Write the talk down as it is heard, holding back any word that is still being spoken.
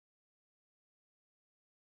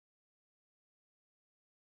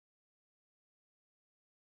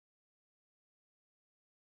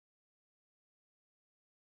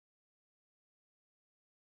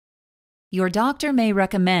Your doctor may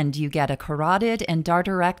recommend you get a carotid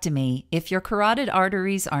endarterectomy if your carotid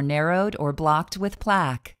arteries are narrowed or blocked with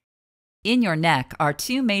plaque. In your neck are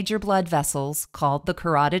two major blood vessels called the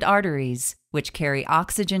carotid arteries, which carry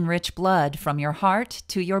oxygen-rich blood from your heart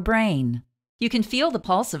to your brain. You can feel the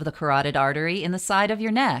pulse of the carotid artery in the side of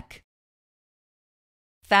your neck.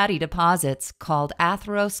 Fatty deposits, called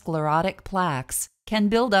atherosclerotic plaques, can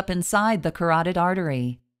build up inside the carotid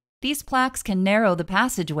artery. These plaques can narrow the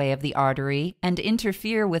passageway of the artery and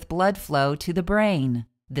interfere with blood flow to the brain.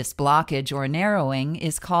 This blockage or narrowing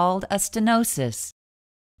is called a stenosis.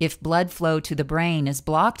 If blood flow to the brain is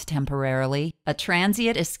blocked temporarily, a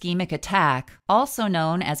transient ischemic attack, also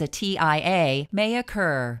known as a TIA, may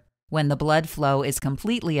occur. When the blood flow is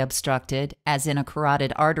completely obstructed, as in a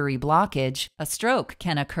carotid artery blockage, a stroke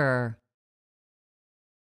can occur.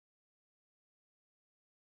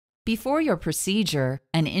 Before your procedure,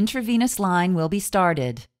 an intravenous line will be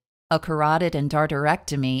started. A carotid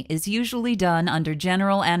endarterectomy is usually done under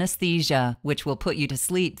general anesthesia, which will put you to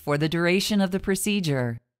sleep for the duration of the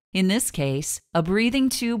procedure. In this case, a breathing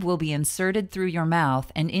tube will be inserted through your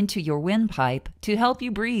mouth and into your windpipe to help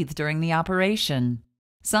you breathe during the operation.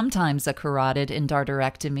 Sometimes a carotid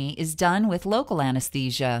endarterectomy is done with local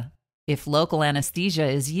anesthesia. If local anesthesia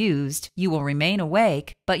is used, you will remain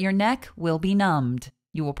awake, but your neck will be numbed.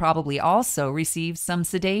 You will probably also receive some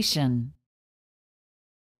sedation.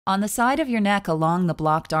 On the side of your neck along the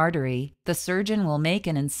blocked artery, the surgeon will make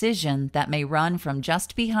an incision that may run from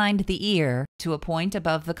just behind the ear to a point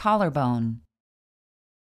above the collarbone.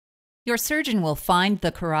 Your surgeon will find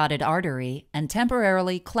the carotid artery and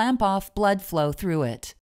temporarily clamp off blood flow through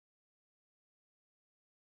it.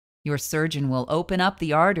 Your surgeon will open up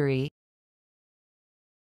the artery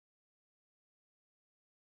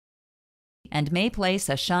and may place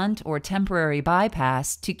a shunt or temporary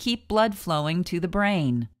bypass to keep blood flowing to the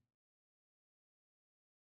brain.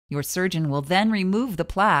 Your surgeon will then remove the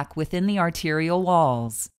plaque within the arterial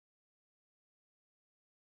walls.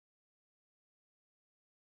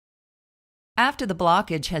 After the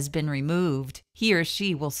blockage has been removed, he or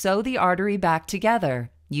she will sew the artery back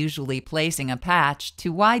together, usually placing a patch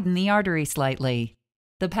to widen the artery slightly.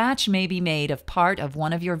 The patch may be made of part of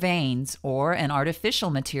one of your veins or an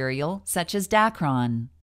artificial material such as Dacron.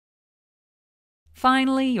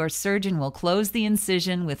 Finally, your surgeon will close the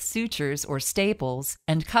incision with sutures or staples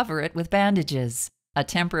and cover it with bandages. A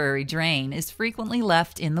temporary drain is frequently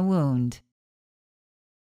left in the wound.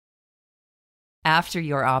 After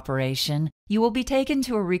your operation, you will be taken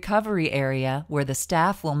to a recovery area where the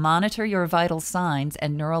staff will monitor your vital signs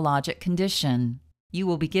and neurologic condition. You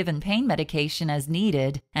will be given pain medication as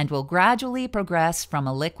needed and will gradually progress from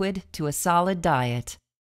a liquid to a solid diet.